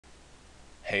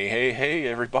Hey,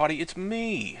 everybody, it's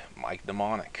me, Mike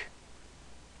Demonic.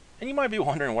 And you might be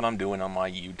wondering what I'm doing on my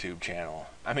YouTube channel.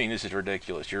 I mean, this is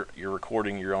ridiculous. You're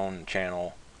recording your own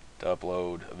channel to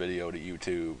upload a video to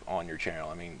YouTube on your channel.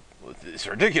 I mean, it's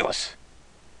ridiculous.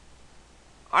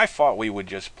 I thought we would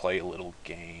just play a little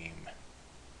game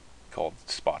called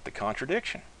Spot the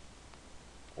Contradiction.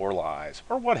 Or Lies,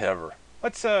 or whatever.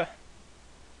 Let's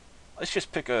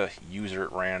just pick a user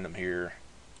at random here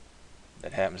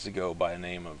that happens to go by the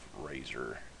name of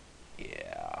Razor.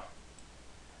 Yeah.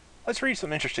 Let's read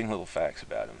some interesting little facts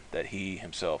about him that he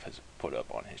himself has put up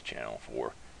on his channel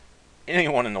for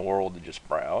anyone in the world to just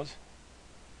browse.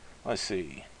 Let's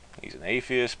see. He's an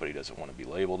atheist, but he doesn't want to be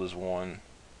labeled as one.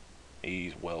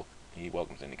 He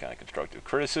welcomes any kind of constructive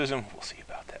criticism. We'll see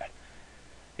about that.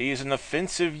 He's an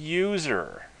offensive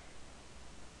user.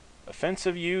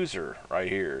 Offensive user right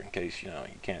here, in case you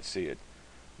can't see it.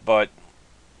 But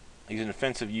he's an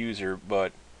offensive user,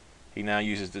 but he now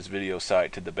uses this video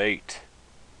site to debate.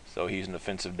 So he's an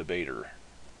offensive debater.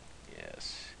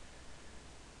 Yes.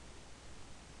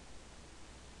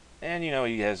 And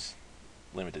he has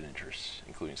limited interests,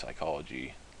 including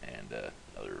psychology and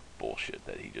other bullshit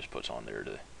that he just puts on there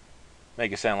to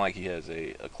make it sound like he has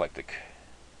a eclectic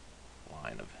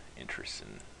line of interests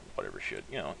and whatever shit.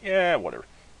 Yeah, whatever.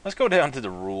 Let's go down to the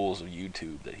rules of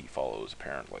YouTube that he follows,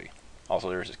 apparently. Also,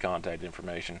 there's his contact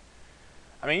information.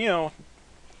 I mean,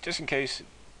 just in case,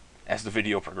 as the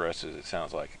video progresses, it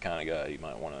sounds like the kind of guy you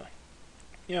might want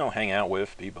to, hang out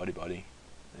with, be buddy-buddy.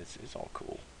 It's all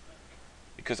cool.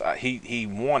 Because he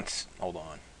wants, hold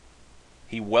on,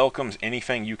 he welcomes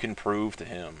anything you can prove to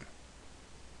him.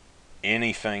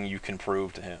 Anything you can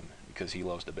prove to him, because he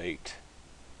loves debate.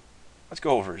 Let's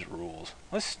go over his rules.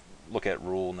 Let's look at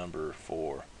rule number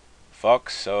 4. Fuck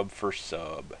sub for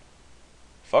sub.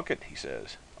 Fuck it, he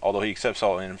says. Although he accepts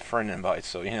all friend invites,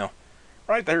 so,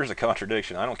 right there's a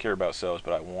contradiction. I don't care about subs,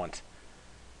 but I want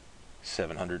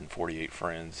 748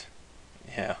 friends.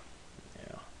 Yeah.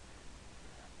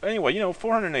 But anyway,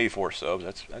 484 subs,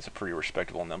 that's a pretty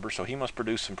respectable number, so he must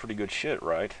produce some pretty good shit,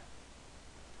 right?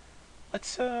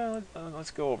 Let's go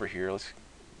over here.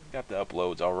 Got the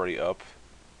uploads already up.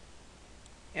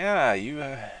 Yeah, you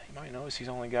might notice he's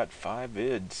only got 5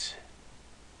 vids.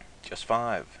 Just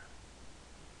 5.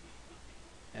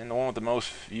 And the one with the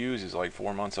most views is like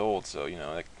 4 months old, so,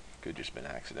 that could just been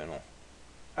accidental.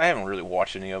 I haven't really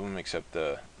watched any of them except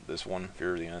this one,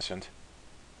 Fear of the Innocent,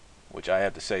 which I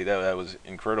have to say, that was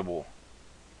incredible.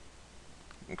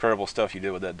 Incredible stuff you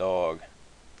did with that dog.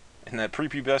 And that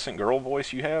prepubescent girl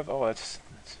voice you have, oh, that's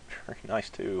very nice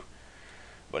too.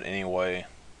 But anyway,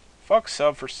 fuck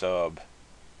sub for sub.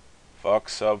 Fuck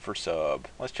sub for sub.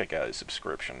 Let's check out his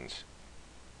subscriptions.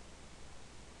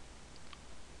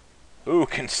 Who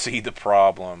can see the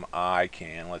problem? I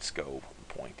can. Let's go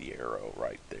point the arrow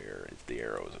right there. The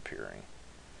arrow is appearing.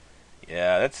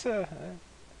 Yeah, that's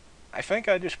I think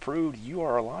I just proved you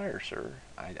are a liar, sir.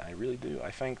 I really do.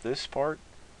 I think this part,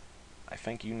 I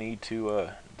think you need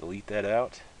to delete that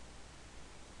out.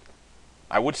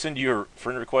 I would send you a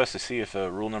friend request to see if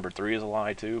rule number 3 is a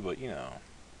lie too, but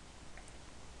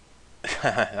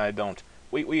I don't.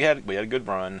 We had a good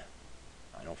run.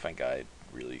 I don't think I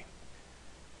really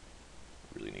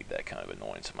need that kind of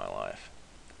annoyance in my life.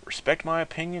 Respect my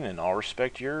opinion and I'll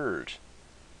respect yours.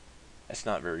 That's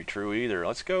not very true either.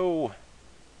 Let's go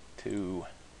to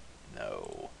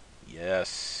no.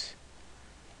 Yes.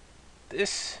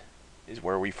 This is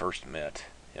where we first met,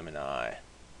 him and I.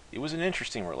 It was an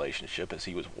interesting relationship as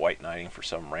he was white knighting for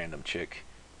some random chick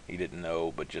he didn't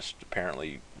know, but just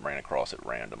apparently ran across at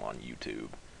random on YouTube.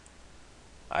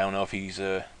 I don't know if he's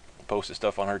posted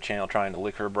stuff on her channel trying to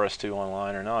lick her breast too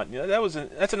online or not.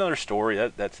 That's another story.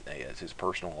 That's his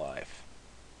personal life.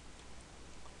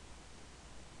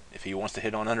 If he wants to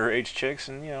hit on underage chicks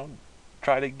and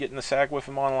try to get in the sack with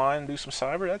him online and do some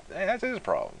cyber, that's his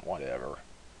problem. Whatever.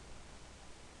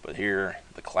 But here,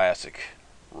 the classic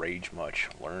rage much,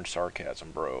 learn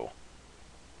sarcasm, bro.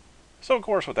 So of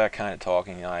course with that kind of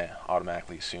talking, I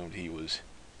automatically assumed he was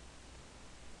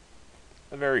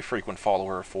a very frequent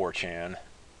follower of 4chan.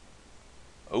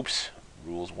 Oops,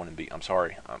 rules 1 and B. I'm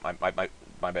sorry,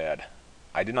 my bad.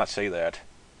 I did not say that.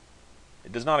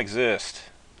 It does not exist,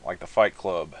 like the Fight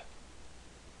Club.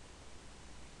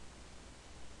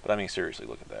 But I mean seriously,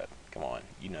 look at that. Come on,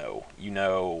 you know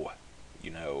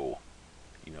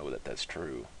that that's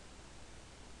true.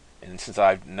 And since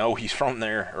I know he's from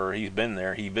there, or he's been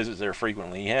there, he visits there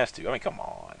frequently, he has to. I mean, come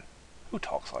on. Who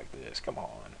talks like this? Come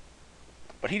on.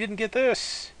 But he didn't get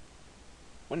this.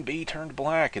 When B turned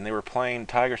black and they were playing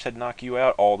Tiger Said Knock You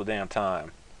Out all the damn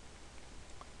time.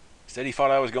 Said he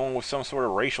thought I was going with some sort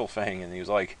of racial thing, and he was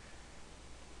like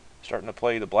starting to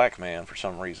play the black man for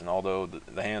some reason. Although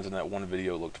the hands in that one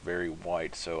video looked very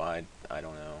white, so I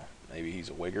don't know. Maybe he's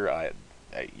a wigger.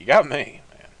 Hey, you got me,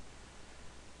 man.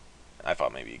 I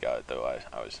thought maybe you got it though.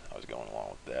 I was going along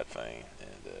with that thing, and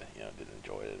didn't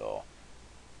enjoy it at all.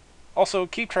 Also,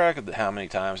 keep track of how many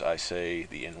times I say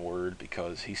the N word,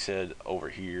 because he said over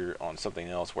here on something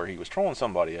else where he was trolling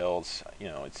somebody else.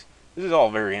 This is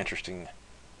all very interesting,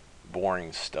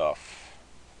 boring stuff.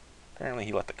 Apparently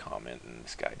he left a comment and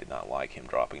this guy did not like him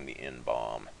dropping the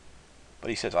N-bomb. But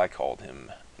he says I called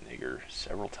him nigger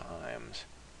several times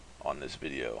on this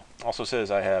video. Also says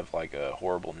I have like a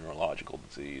horrible neurological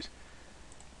disease.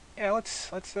 Yeah, let's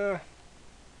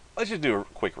just do a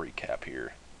quick recap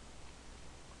here.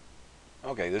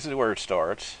 Okay, this is where it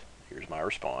starts. Here's my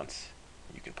response.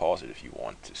 You can pause it if you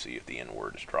want to see if the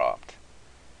N-word is dropped.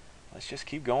 Let's just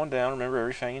keep going down. Remember,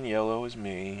 everything in yellow is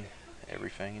me.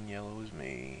 Everything in yellow is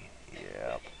me.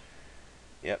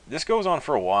 Yep. This goes on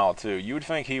for a while, too. You would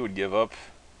think he would give up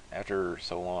after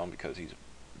so long because he's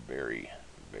very,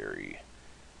 very,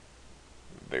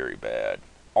 very bad.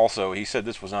 Also, he said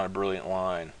this was not a brilliant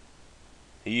line.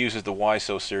 He uses the why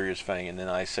so serious thing, and then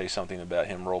I say something about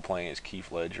him role-playing as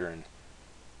Keith Ledger and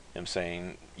him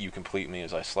saying, you complete me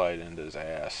as I slide into his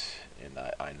ass. And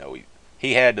I know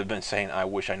he had to have been saying, I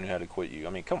wish I knew how to quit you. I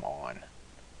mean, come on.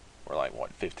 We're like,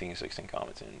 what, 15, 16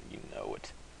 comments in? You know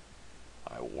it.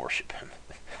 I worship him.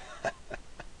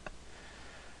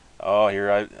 Oh,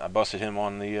 here I busted him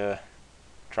on the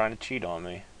trying to cheat on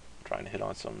me. Trying to hit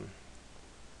on some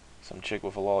chick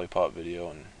with a lollipop video,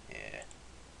 and yeah.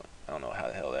 I don't know how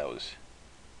the hell that was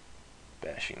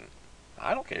bashing.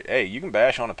 I don't care. Hey, you can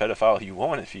bash on a pedophile you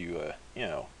want if you,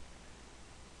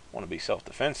 want to be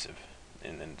self-defensive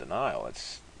and in denial.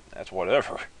 That's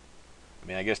whatever. I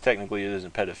mean, I guess technically it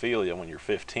isn't pedophilia when you're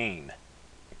 15,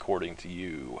 according to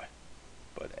you.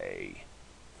 But hey,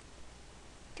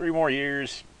 3 more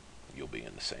years, you'll be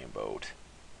in the same boat.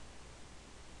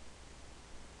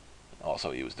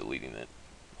 Also, he was deleting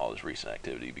all his recent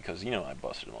activity because I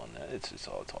busted him on that. It's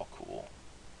all cool.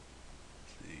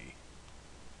 Let's see.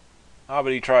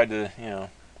 But he tried to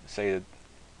say that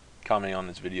commenting on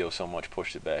this video so much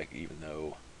pushed it back, even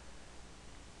though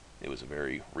it was a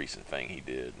very recent thing he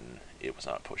did and it was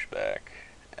not pushed back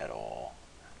at all.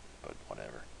 But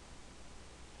whatever.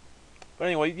 But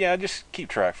anyway, yeah, just keep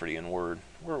track for the N-word.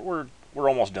 We're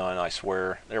almost done, I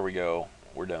swear. There we go.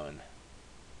 We're done.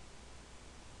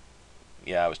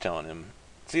 Yeah, I was telling him.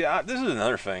 See, this is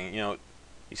another thing.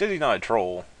 He says he's not a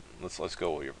troll. Let's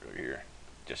go over here.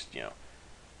 Just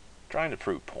trying to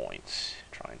prove points.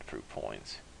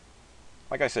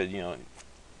 Like I said, he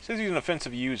says he's an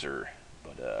offensive user,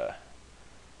 but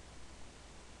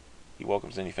he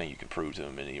welcomes anything you can prove to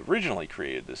him. And he originally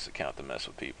created this account to mess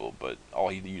with people, but all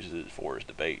he uses it for is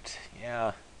debate.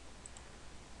 Yeah,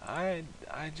 I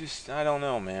don't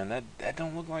know, man. That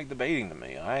don't look like debating to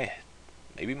me.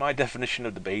 Maybe my definition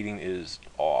of debating is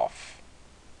off.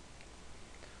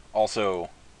 Also,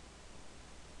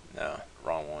 no,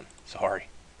 wrong one. Sorry.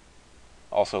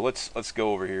 Also, let's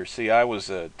go over here. See, I was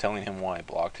telling him why I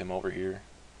blocked him over here.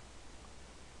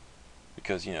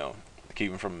 Because, to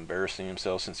keep him from embarrassing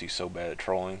himself since he's so bad at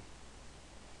trolling.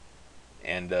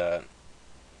 And,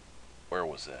 where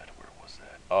was that?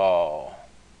 Oh,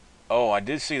 I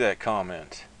did see that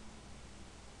comment.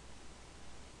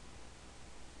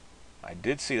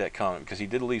 Because he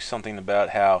did leave something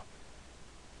about how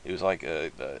it was like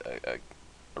a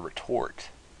retort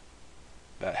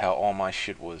about how all my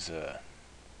shit was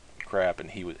crap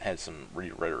and he had some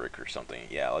rhetoric or something.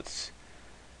 Yeah, let's.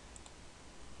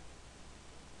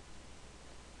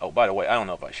 Oh, by the way, I don't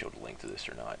know if I showed a link to this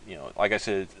or not. Like I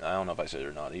said, I don't know if I said it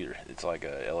or not either. It's like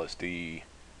a LSD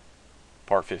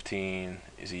part 15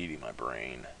 is eating my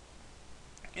brain.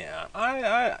 Yeah,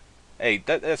 hey,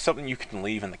 that's something you can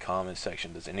leave in the comments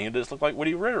section. Does any of this look like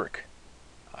witty rhetoric?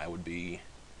 I would be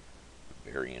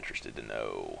very interested to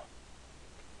know.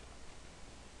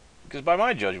 Because by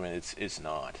my judgment, it's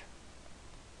not.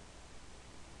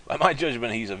 By my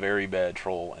judgment, he's a very bad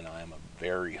troll, and I am a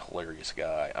very hilarious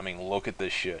guy. I mean, look at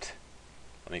this shit.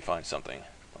 Let me find something.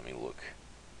 Let me look.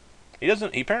 He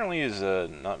apparently is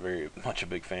not very much a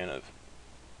big fan of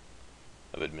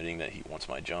admitting that he wants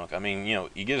my junk. I mean,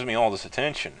 he gives me all this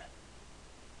attention.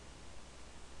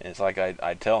 And it's like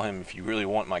I tell him, if you really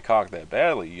want my cock that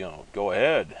badly, go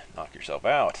ahead, knock yourself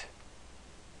out.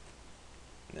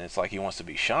 And it's like he wants to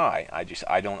be shy.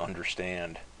 I don't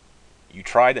understand. You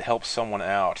try to help someone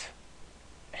out,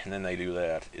 and then they do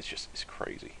that. It's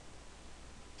crazy.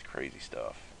 It's crazy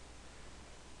stuff.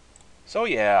 So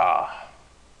yeah.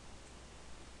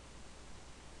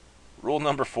 Rule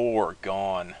number 4,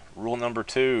 gone. Rule number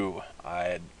 2,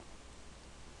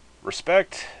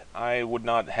 respect, I would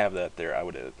not have that there. I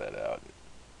would edit that out.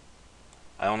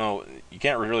 I don't know. You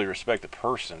can't really respect a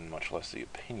person, much less the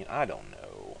opinion. I don't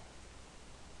know.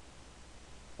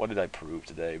 What did I prove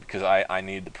today? Because I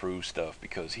need to prove stuff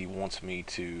because he wants me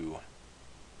to...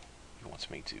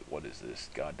 What is this?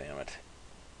 God damn it.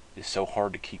 It's so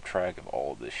hard to keep track of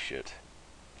all of this shit.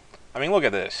 I mean, look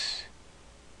at this.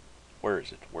 Where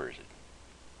is it? Where is it?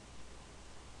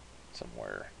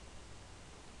 Somewhere.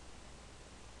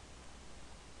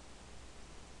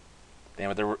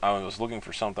 Damn it, I was looking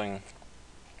for something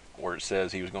where it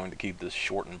says he was going to keep this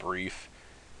short and brief,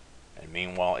 and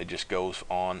meanwhile it just goes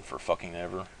on for fucking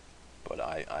ever. But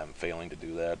I'm failing to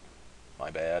do that. My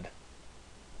bad.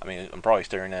 I mean, I'm probably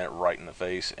staring at it right in the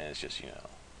face, and it's just, you know.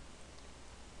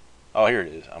 Oh, here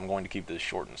it is. I'm going to keep this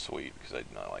short and sweet, because I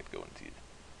do not like to go into it.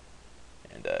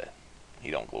 And, he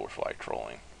don't glorify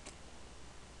trolling.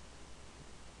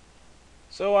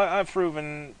 So, I've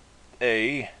proven,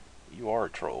 A, you are a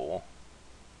troll.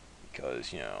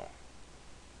 Because, you know,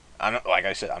 like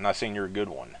I said, I'm not saying you're a good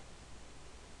one.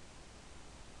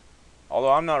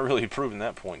 Although I'm not really proving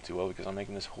that point too well because I'm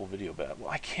making this whole video bad. Well,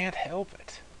 I can't help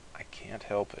it. I can't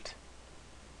help it.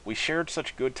 We shared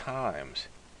such good times.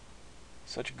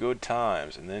 Such good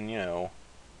times. And then, you know,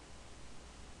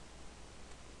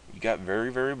 you got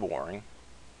very, very boring.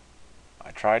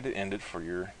 I tried to end it for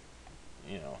your,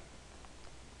 you know,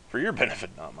 for your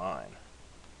benefit, not mine.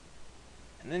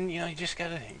 And then, you know, you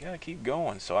gotta keep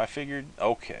going. So I figured,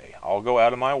 okay, I'll go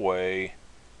out of my way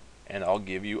and I'll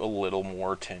give you a little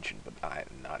more attention, but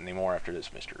not anymore after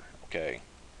this, mister. Okay?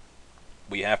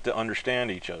 We have to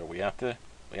understand each other. We have to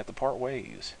part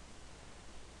ways.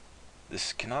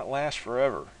 This cannot last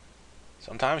forever.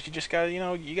 Sometimes you just gotta, you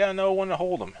know, you gotta know when to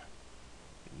hold them,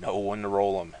 know when to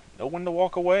roll them, know when to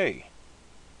walk away.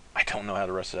 I don't know how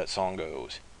the rest of that song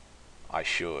goes. I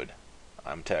should.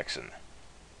 I'm Texan,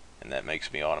 and that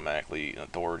makes me automatically an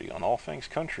authority on all things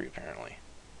country, apparently.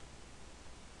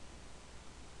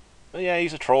 But yeah,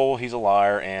 he's a troll, he's a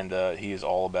liar, and he is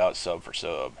all about sub for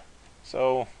sub.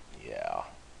 So, yeah.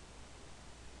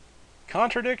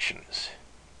 Contradictions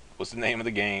was the name of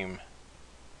the game.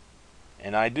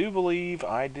 And I do believe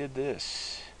I did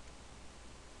this.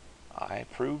 I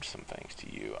proved some things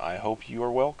to you. I hope you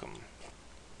are welcome.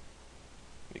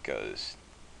 Because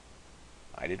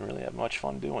I didn't really have much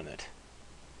fun doing it.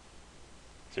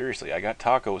 Seriously, I got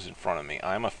tacos in front of me.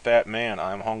 I'm a fat man.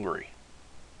 I'm hungry.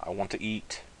 I want to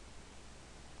eat.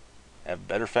 I have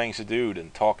better things to do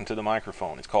than talking to the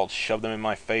microphone. It's called shove them in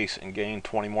my face and gain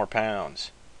 20 more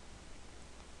pounds.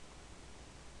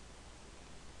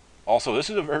 Also, this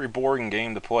is a very boring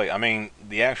game to play. I mean,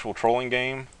 the actual trolling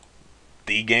game,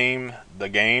 the game,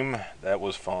 that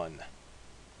was fun.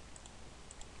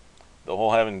 The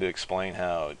whole having to explain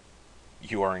how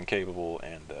you are incapable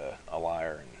and a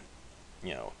liar and,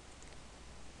 you know,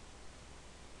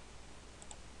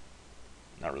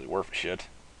 not really worth a shit.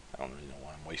 I don't really know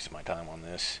why I'm wasting my time on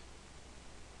this.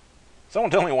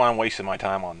 Someone tell me why I'm wasting my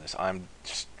time on this. I'm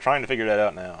just trying to figure that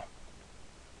out now.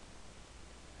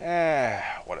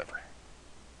 Whatever.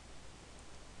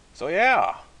 So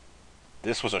yeah,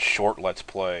 this was a short Let's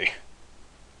Play.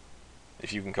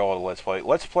 If you can call it a Let's Play.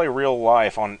 Let's Play real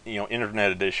life on, you know,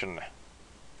 Internet Edition.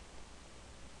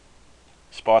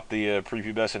 Spot the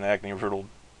prepubescent acne-riddled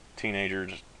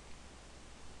teenager's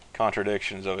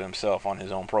contradictions of himself on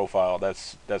his own profile.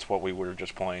 That's what we were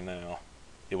just playing now.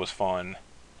 It was fun.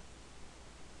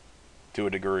 To a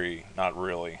degree. Not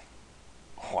really.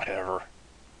 Whatever.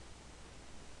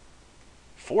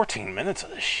 14 minutes of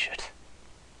this shit.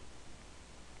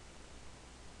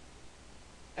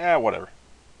 Whatever.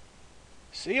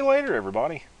 See you later,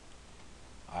 everybody.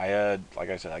 Like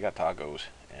I said, I got tacos,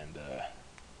 and,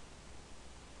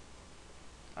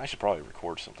 I should probably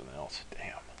record something else.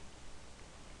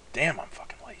 Damn, I'm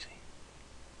fucking lazy.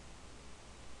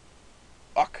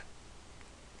 Fuck.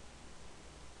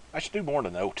 I should do more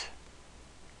to note.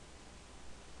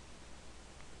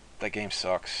 That game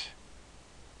sucks.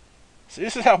 See,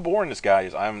 this is how boring this guy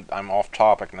is. I'm off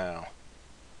topic now.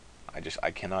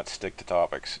 I cannot stick to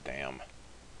topics. Damn.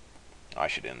 I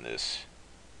should end this.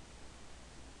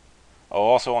 Oh,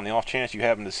 also, on the off chance you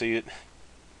happen to see it,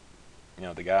 you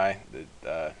know, the guy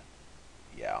that,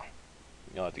 yeah.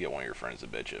 You'll have to get one of your friends to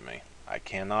bitch at me. I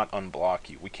cannot unblock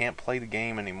you. We can't play the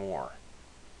game anymore.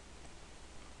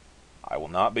 I will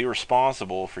not be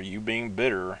responsible for you being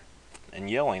bitter and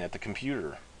yelling at the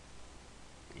computer.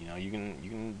 You know, you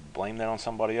can blame that on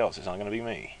somebody else. It's not going to be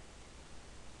me.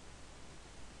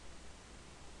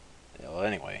 Yeah, well,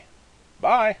 anyway.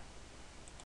 Bye!